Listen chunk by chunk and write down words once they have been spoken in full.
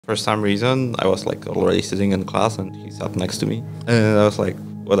For some reason, I was like already sitting in class and he sat next to me. And I was like,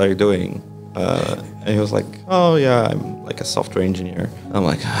 what are you doing? And he was like, oh yeah, I'm like a software engineer. And I'm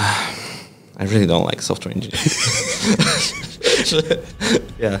like, I really don't like software engineers.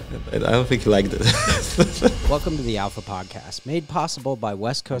 Yeah, I don't think he liked it. Welcome to the Alpha Podcast, made possible by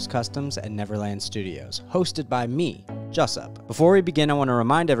West Coast Customs and Neverland Studios, hosted by me, Jussup. Before we begin, I want to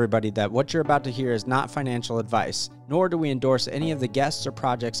remind everybody that what you're about to hear is not financial advice, nor do we endorse any of the guests or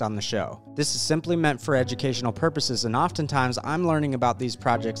projects on the show. This is simply meant for educational purposes, and oftentimes I'm learning about these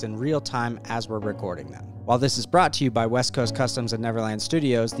projects in real time as we're recording them. While this is brought to you by West Coast Customs and Neverland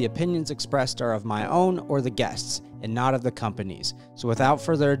Studios, the opinions expressed are of my own or the guests, and not of the companies. So without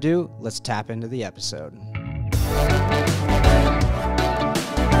further ado, let's tap into the episode.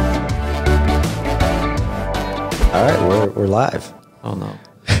 All right, we're live. Oh no.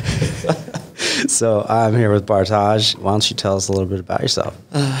 So I'm here with Bartosz. Why don't you tell us a little bit about yourself?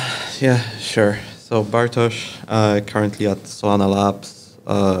 Yeah, sure. So Bartosz, currently at Solana Labs,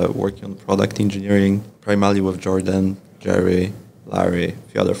 working on product engineering, primarily with Jordan, Jerry, Larry,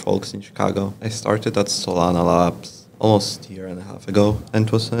 a few other folks in Chicago. I started at Solana Labs almost a year and a half ago, and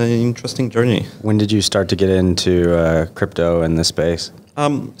it was an interesting journey. When did you start to get into crypto in this space?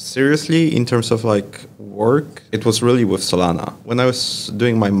 Seriously, in terms of like work, it was really with Solana. When I was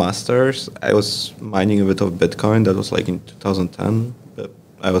doing my master's, I was mining a bit of Bitcoin. That was like in 2010, but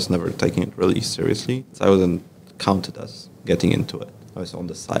I was never taking it really seriously. So I wasn't counted as getting into it. I was on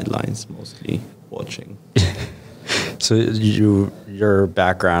the sidelines mostly watching. So your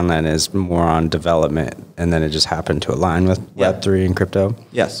background then is more on development, and then it just happened to align with Web3 and crypto?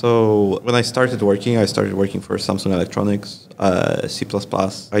 Yeah, so when I started working for Samsung Electronics, C++.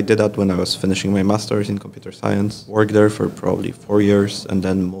 I did that when I was finishing my master's in computer science. Worked there for probably 4 years, and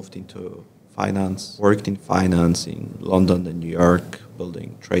then moved into finance. Worked in finance in London and New York,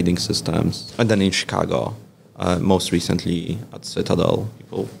 building trading systems. And then in Chicago. Most recently at Citadel.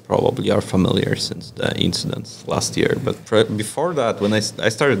 People probably are familiar since the incidents last year. But before that, when I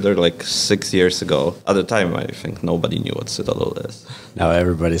started there like 6 years ago, at the time I think nobody knew what Citadel is. Now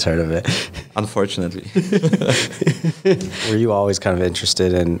everybody's heard of it. Unfortunately. Were you always kind of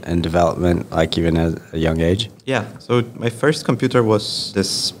interested in development, like even at a young age? Yeah. So my first computer was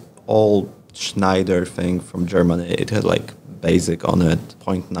this old Schneider thing from Germany. It had like BASIC on it,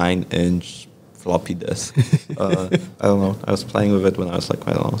 0.9-inch floppy disk. I don't know. I was playing with it when I was like,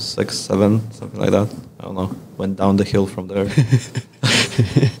 I don't know, 6, 7, something like that. I don't know. Went down the hill from there.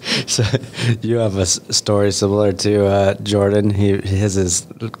 So you have a story similar to Jordan. His is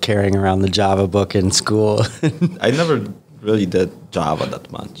carrying around the Java book in school. I never really did Java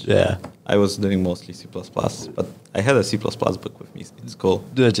that much. Yeah. I was doing mostly C++, but I had a C++ book with me in school.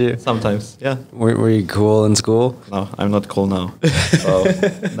 Did you? Sometimes, yeah. Were you cool in school? No, I'm not cool now. So,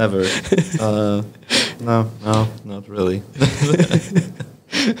 never. No, not really.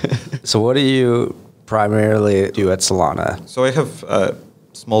 So what do you primarily do at Solana? So I have a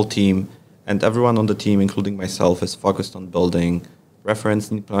small team, and everyone on the team, including myself, is focused on building reference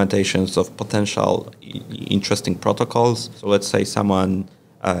implementations of potential interesting protocols. So let's say someone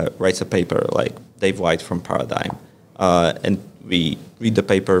writes a paper like Dave White from Paradigm, and we read the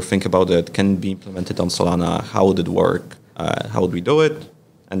paper, think about it, can it be implemented on Solana, how would it work, how would we do it,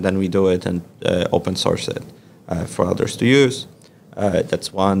 and then we do it and open source it for others to use.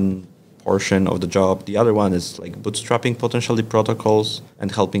 That's one portion of the job. The other one is like bootstrapping potentially protocols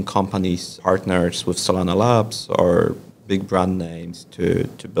and helping companies, partners with Solana Labs or big brand names to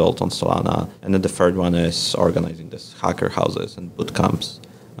build on Solana. And then the third one is organizing this Hackerhouses and bootcamps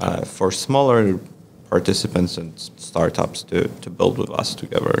for smaller participants and startups to build with us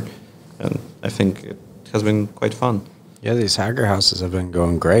together. And I think it has been quite fun. Yeah, these Hackerhouses have been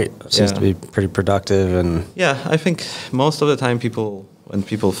going great. It seems to be pretty productive. And yeah, I think most of the time when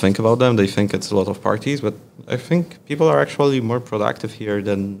people think about them, they think it's a lot of parties, but I think people are actually more productive here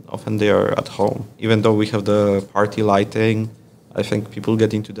than often they are at home. Even though we have the party lighting, I think people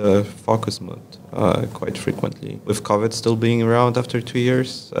get into the focus mode quite frequently. With COVID still being around after 2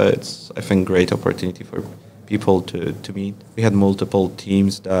 years, it's, I think, great opportunity for people to meet. We had multiple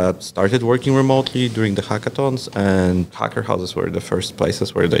teams that started working remotely during the hackathons, and Hackerhouses were the first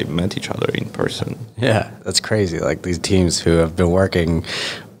places where they met each other in person. Yeah, that's crazy. Like these teams who have been working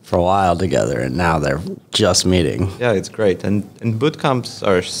for a while together, and now they're just meeting. Yeah, it's great. And bootcamps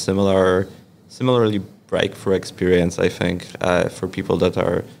are similarly breakthrough experience, I think, for people that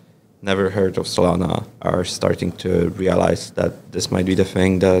are never heard of Solana, are starting to realize that this might be the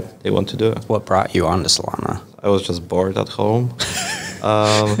thing that they want to do. What brought you onto Solana? I was just bored at home.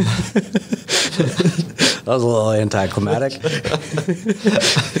 was a little anticlimactic.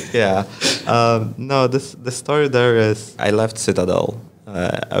 Yeah. No, the story there is I left Citadel.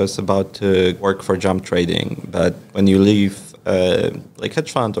 I was about to work for jump trading, but when you leave like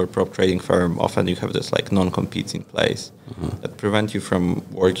hedge fund or prop trading firm, often you have this like non-competes in place that prevent you from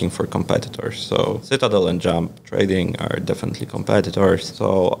working for competitors. So Citadel and jump trading are definitely competitors.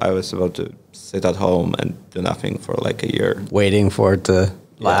 So I was about to sit at home and do nothing for like a year. Waiting for it to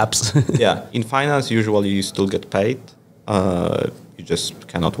lapse. Yeah. In finance, usually you still get paid. You just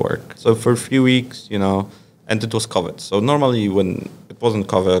cannot work. So for a few weeks, and it was COVID. So normally when it wasn't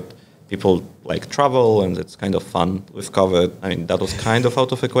COVID, people like travel and it's kind of fun. With COVID, I mean, that was kind of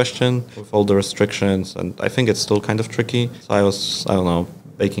out of the question with all the restrictions. And I think it's still kind of tricky. So I was, I don't know,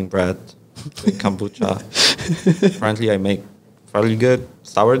 baking bread, doing kombucha. Apparently I make fairly good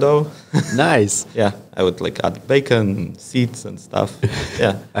sourdough. Nice. Yeah, I would like add bacon, seeds and stuff.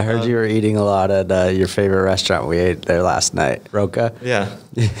 Yeah. I heard you were eating a lot at your favorite restaurant we ate there last night, Roca. Yeah.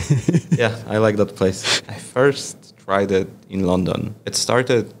 Yeah, I like that place. I first tried it in London. It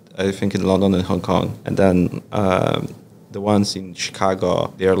started, I think, in London and Hong Kong. And then the ones in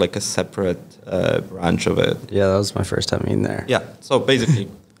Chicago, they are like a separate branch of it. Yeah, that was my first time eating there. Yeah, so basically,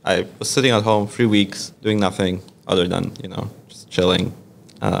 I was sitting at home 3 weeks, doing nothing other than, just chilling.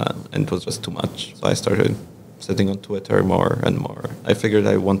 And it was just too much. So I started sitting on Twitter more and more. I figured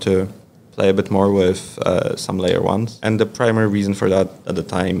I want to play a bit more with some layer ones. And the primary reason for that at the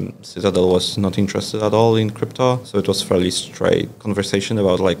time, Citadel was not interested at all in crypto. So it was fairly straight conversation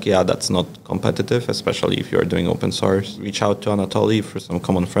about like, yeah, that's not competitive, especially if you're doing open source. Reach out to Anatoly for some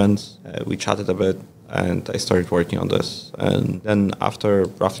common friends. We chatted a bit and I started working on this. And then after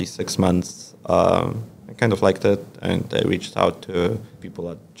roughly 6 months, I kind of liked it, and I reached out to people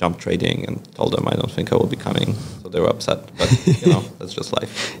at Jump Trading and told them I don't think I will be coming. So they were upset, but that's just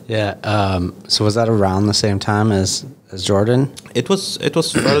life. Yeah. So was that around the same time as Jordan? It was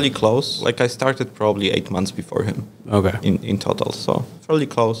fairly close. Like I started probably 8 months before him. Okay. In total, so fairly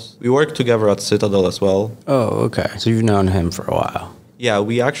close. We worked together at Citadel as well. Oh, okay. So you've known him for a while. Yeah,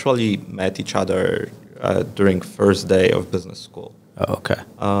 we actually met each other during first day of business school. Oh, okay.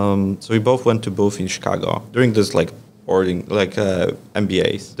 So we both went to Booth in Chicago during this like boarding, like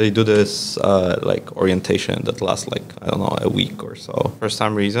MBAs. They do this like orientation that lasts like, I don't know, a week or so. For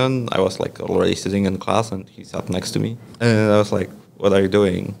some reason, I was like already sitting in class and he sat next to me. And I was like, what are you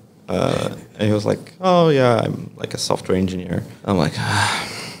doing? And he was like, oh yeah, I'm like a software engineer. I'm like,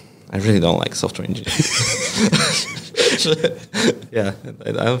 I really don't like software engineers. Yeah,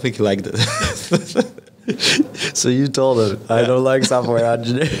 I don't think he liked it. So you told him, I don't like software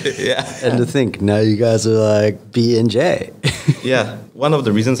engineers. Yeah. And to think, now you guys are like B&J. Yeah. One of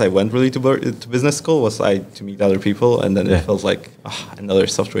the reasons I went really to business school was to meet other people, and then it felt like another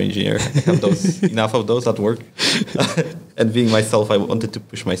software engineer. I have enough of those at work. And being myself, I wanted to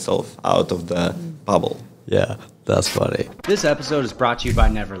push myself out of the bubble. Yeah, that's funny. This episode is brought to you by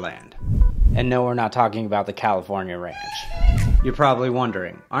Neverland. And no, we're not talking about the California ranch. You're probably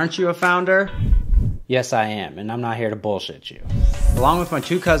wondering, aren't you a founder? Yes, I am, and I'm not here to bullshit you. Along with my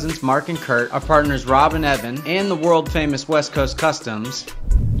two cousins, Mark and Kurt, our partners Rob and Evan, and the world-famous West Coast Customs,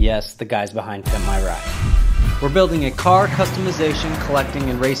 yes, the guys behind Pimp My Ride, we're building a car customization, collecting,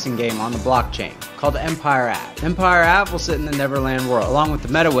 and racing game on the blockchain called Empire Ave. Empire Ave will sit in the Neverland world, along with the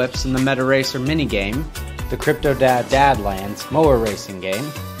MetaWhips and the Meta Racer minigame, the Crypto Dad Dadlands mower racing game,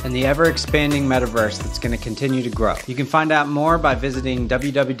 and the ever-expanding metaverse that's going to continue to grow. You can find out more by visiting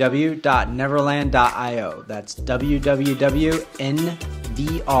www.neverland.io. That's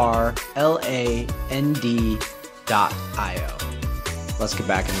www.neverland.io. Let's get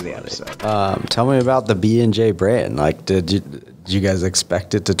back into the episode. Tell me about the B&J brand. Like, did you guys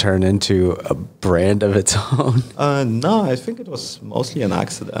expect it to turn into a brand of its own? No, I think it was mostly an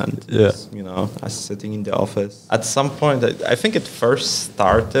accident. Yeah. Us sitting in the office. At some point, I think it first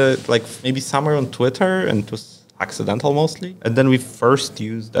started like maybe somewhere on Twitter, and it was accidental mostly. And then we first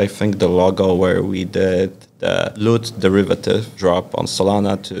used, I think, the logo where we did the loot derivative drop on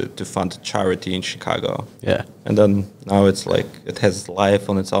Solana to fund a charity in Chicago. Yeah. And then now it's like it has life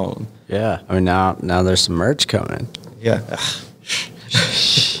on its own. Yeah. I mean, now there's some merch coming. Yeah.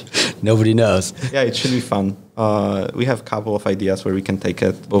 Nobody knows. Yeah, it should be fun. We have a couple of ideas where we can take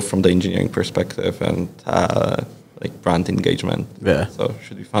it, both from the engineering perspective and like brand engagement. Yeah. So it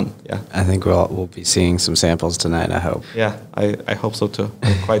should be fun. Yeah. I think we'll be seeing some samples tonight, I hope. Yeah, I hope so too.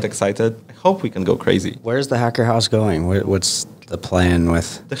 I'm quite excited. I hope we can go crazy. Where's the Hackerhouse going? What's the plan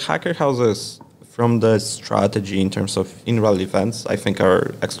with? The Hackerhouse is from the strategy in terms of in-real events, I think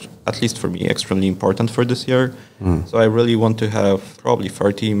are, at least for me, extremely important for this year. So I really want to have probably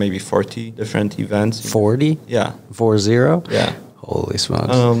 30, maybe 40 different events. 40? Yeah. 40? Yeah. Holy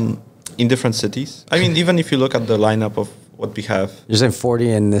smokes. In different cities. I mean, even if you look at the lineup of what we have. You're saying 40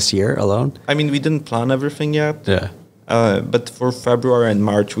 in this year alone? I mean, we didn't plan everything yet. Yeah. But for February and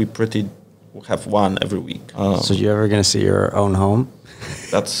March, we have one every week. So you ever going to see your own home?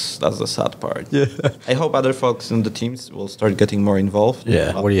 That's the sad part. Yeah. I hope other folks in the teams will start getting more involved.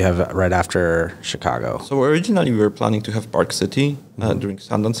 Yeah. What do you have right after Chicago? So originally we were planning to have Park City during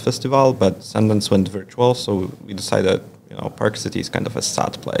Sundance Festival, but Sundance went virtual, so we decided, Park City is kind of a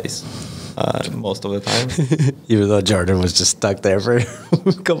sad place most of the time. Even though Jordan was just stuck there for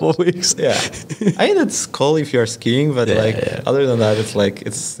a couple of weeks. Yeah. I mean, it's cool if you're skiing, but other than that,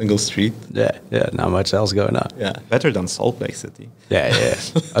 it's single street. Yeah, not much else going on. Yeah, better than Salt Lake City. Yeah,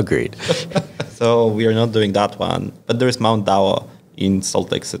 agreed. So we are not doing that one, but there's Mount Dao in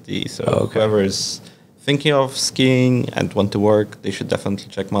Salt Lake City. So whoever is thinking of skiing and want to work, they should definitely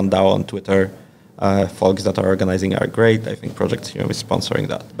check Mount Dao on Twitter. Folks that are organizing are great. I think Project Serum is sponsoring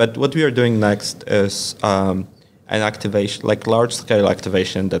that. But what we are doing next is an activation, like large-scale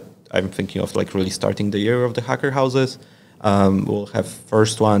activation that I'm thinking of, like really starting the year of the hacker houses. We'll have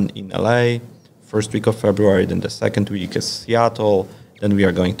first one in LA, first week of February, then the second week is Seattle, then we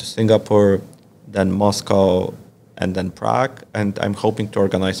are going to Singapore, then Moscow, and then Prague. And I'm hoping to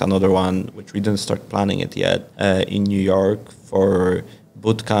organize another one, which we didn't start planning it yet, in New York for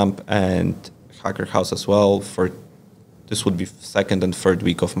Bootcamp and Hackerhouse as well. This would be second and third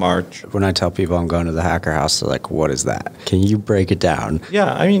week of March. When I tell people I'm going to the Hackerhouse, they're like, what is that? Can you break it down?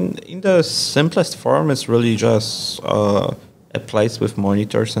 Yeah, I mean, in the simplest form, it's really just a place with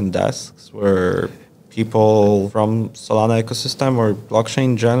monitors and desks where people from Solana ecosystem or blockchain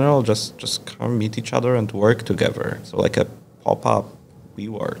in general just come meet each other and work together. So like a pop-up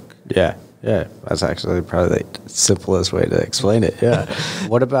WeWork. Yeah, that's actually probably the simplest way to explain it. Yeah.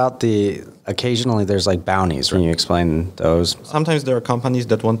 What about occasionally there's like bounties. Can you explain those? Sometimes there are companies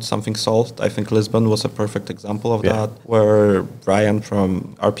that want something solved. I think Lisbon was a perfect example of that, where Ryan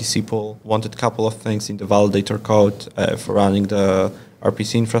from RPC Pool wanted a couple of things in the validator code for running the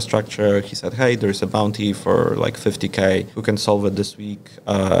RPC infrastructure. He said, hey, there's a bounty for like 50K. Who can solve it this week?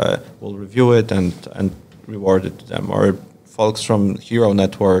 We'll review it and reward it to them. Or folks from Hero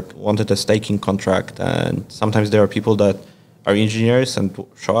Network wanted a staking contract, and sometimes there are people that are engineers and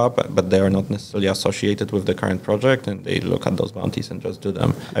show up, but they are not necessarily associated with the current project, and they look at those bounties and just do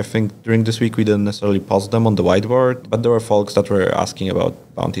them. I think during this week we didn't necessarily post them on the whiteboard, but there were folks that were asking about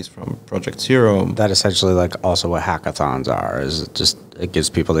bounties from Project Serum. That essentially like also what hackathons are, is it gives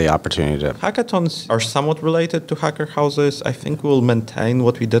people the opportunity to... Hackathons are somewhat related to hacker houses. I think we'll maintain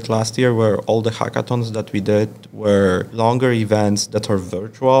what we did last year, where all the hackathons that we did were longer events that are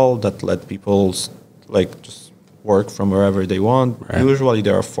virtual, that let people just work from wherever they want. Right. Usually they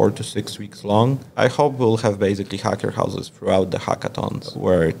are 4 to 6 weeks long. I hope we'll have basically hacker houses throughout the hackathons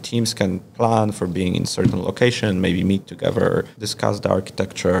where teams can plan for being in certain location, maybe meet together, discuss the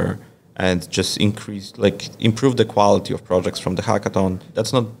architecture, and just improve the quality of projects from the hackathon.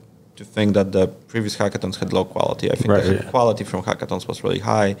 That's not to think that the previous hackathons had low quality. I think the quality from hackathons was really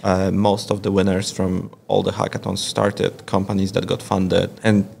high. Most of the winners from all the hackathons started companies that got funded,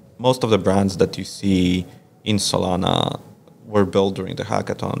 and most of the brands that you see in Solana were built during the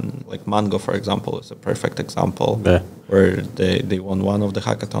hackathon. Like Mango, for example, is a perfect example where they won one of the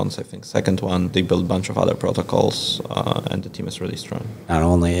hackathons. I think second one, they built a bunch of other protocols, and the team is really strong. Not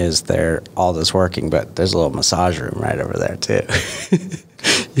only is there all this working, but there's a little massage room right over there too.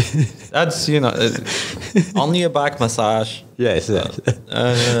 That's, only a back massage. Yes.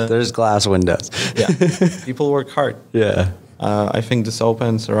 There's glass windows. Yeah. People work hard. Yeah. I think this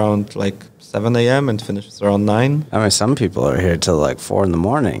opens around 7 a.m. and finishes around 9. I mean, some people are here till 4 in the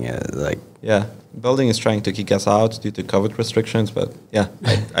morning. Yeah, building is trying to kick us out due to COVID restrictions, but yeah,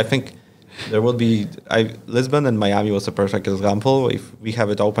 I think there will be. Lisbon and Miami was a perfect example. If we have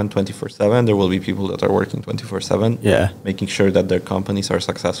it open 24/7, there will be people that are working 24/7. Yeah, making sure that their companies are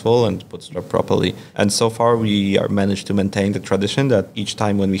successful and bootstrap properly. And so far, we are managed to maintain the tradition that each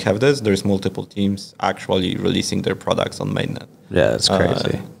time when we have this, there's multiple teams actually releasing their products on mainnet. Yeah, that's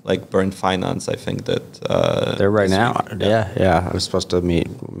crazy. Like Burn Finance, I think that they're right now. Yeah. I was supposed to meet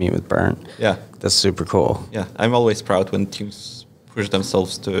with Burn. Yeah, that's super cool. Yeah, I'm always proud when teams push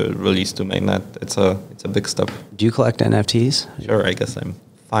themselves to release to mainnet. It's a big step. Do you collect NFTs? Sure, I guess I'm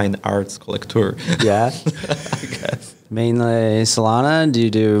fine arts collector. Yeah, I guess. Mainly Solana. Do you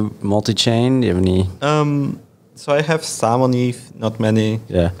do multi-chain? Do you have any? So I have some on ETH, not many.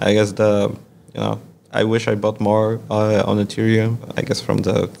 Yeah. I guess the I wish I bought more on Ethereum, I guess from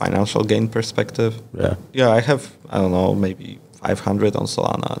the financial gain perspective. Yeah. Yeah, I have, I don't know, maybe 500 on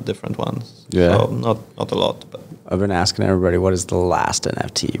Solana, different ones. Yeah. So not a lot, but. I've been asking everybody, what is the last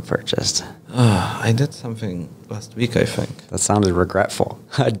NFT you purchased? I did something last week, I think. That sounded regretful.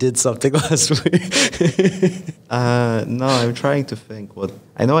 I did something last week. No, I'm trying to think what.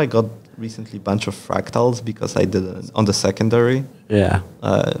 I know I got recently a bunch of fractals because I did it on the secondary. Yeah.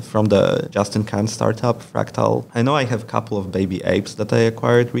 From the Justin Can startup, Fractal. I know I have a couple of baby apes that I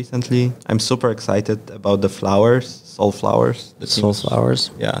acquired recently. I'm super excited about the flowers, Soul Flowers. Soul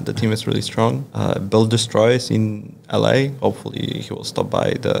Flowers? Yeah, the team is really strong. Bill Destroy is in LA. Hopefully he will stop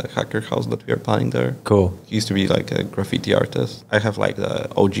by the Hackerhouse that we are planning there. Cool. He used to be like a graffiti artist. I have like the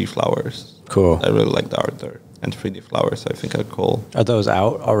OG flowers. Cool. I really like the art there. And 3D flowers, I think, are cool. Are those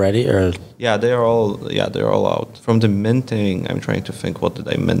out already, or? Yeah, they're all out. From the minting, I'm trying to think, what did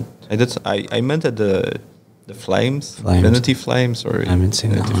I mint? I minted the flames, Infinity Flames, or I haven't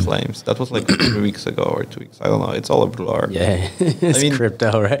seen Infinity that one. Flames. That was like 3 weeks ago or 2 weeks. I don't know. It's all a blur. Yeah, it's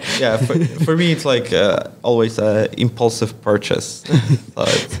crypto, right? Yeah, for me, it's like always an impulsive purchase. So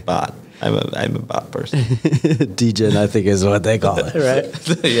it's bad. I'm a bad person. Degen, I think, is what they call it, right?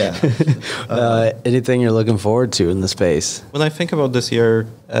 Yeah. Anything you're looking forward to in the space? When I think about this year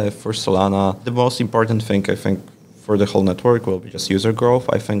for Solana, the most important thing, I think, for the whole network will be just user growth.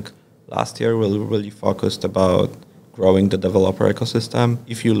 I think last year we really focused about growing the developer ecosystem.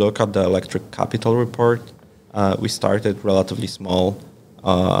 If you look at the Electric Capital report, we started relatively small.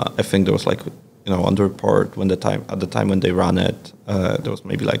 I think there was like, on the report at the time when they ran it, there was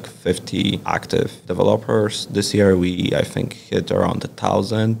maybe like 50 active developers. This year we, I think, hit around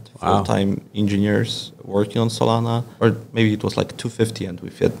 1,000 full-time engineers working on Solana, or maybe it was like 250, and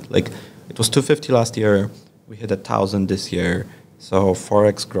we've hit it was 250 last year. We hit 1,000 this year. So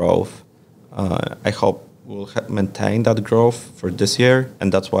 4x growth. I hope we'll maintain that growth for this year,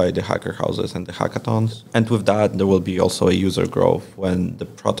 and that's why the hacker houses and the hackathons. And with that, there will be also a user growth when the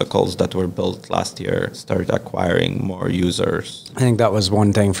protocols that were built last year start acquiring more users. I think that was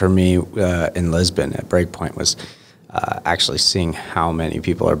one thing for me in Lisbon at Breakpoint was actually seeing how many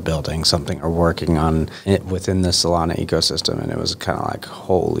people are building something or working on it within the Solana ecosystem. And it was kind of like,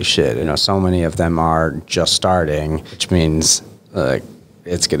 holy shit, so many of them are just starting, which means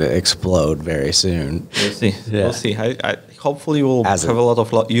it's going to explode very soon. We'll see. Yeah. We'll see. I hopefully we'll have a lot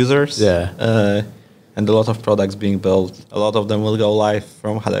of users. Yeah. And a lot of products being built. A lot of them will go live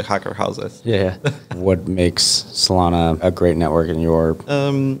from the hacker houses. Yeah. What makes Solana a great network in your?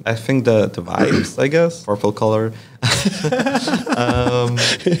 I think the vibes, I guess. Purple color.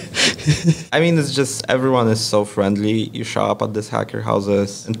 I mean, it's just everyone is so friendly. You show up at these hacker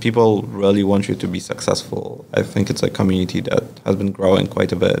houses and people really want you to be successful. I think it's a community that has been growing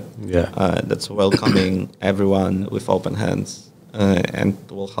quite a bit. Yeah. That's welcoming everyone with open hands. And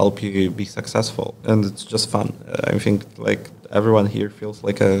will help you be successful. And it's just fun. I think like everyone here feels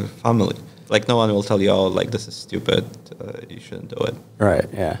like a family. Like no one will tell you, this is stupid, you shouldn't do it. Right,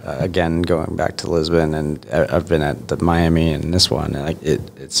 yeah. Again, going back to Lisbon, and I've been at the Miami and this one, and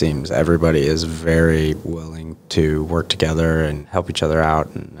it seems everybody is very willing to work together and help each other out.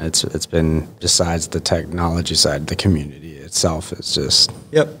 And it's been, besides the technology side, the community itself is just...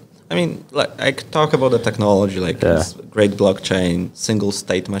 Yep. I mean, I could talk about the technology, this great blockchain, single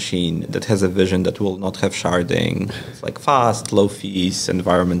state machine that has a vision that will not have sharding. It's fast, low fees,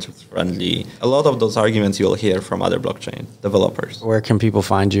 environmental friendly. A lot of those arguments you'll hear from other blockchain developers. Where can people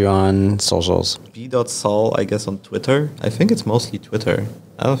find you on socials? B.Sol, I guess, on Twitter. I think it's mostly Twitter.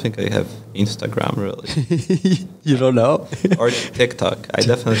 I don't think I have Instagram, really. You don't know? Or TikTok. I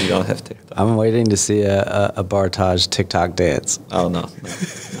definitely don't have TikTok. I'm waiting to see a Bartosz TikTok dance. Oh, no.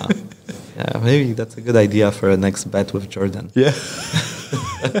 Yeah, maybe that's a good idea for a next bet with Jordan. Yeah.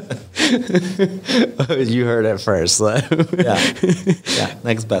 You heard it first. Yeah,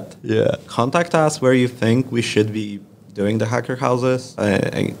 next bet. Yeah. Contact us where you think we should be doing the hacker houses.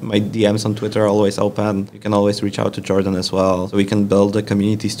 My DMs on Twitter are always open. You can always reach out to Jordan as well, so we can build the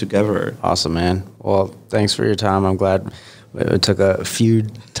communities together. Awesome, man. Well, thanks for your time. I'm glad it took a few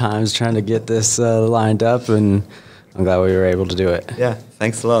times trying to get this lined up, and I'm glad we were able to do it. Yeah,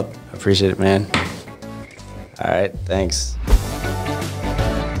 thanks a lot. I appreciate it, man. All right, thanks.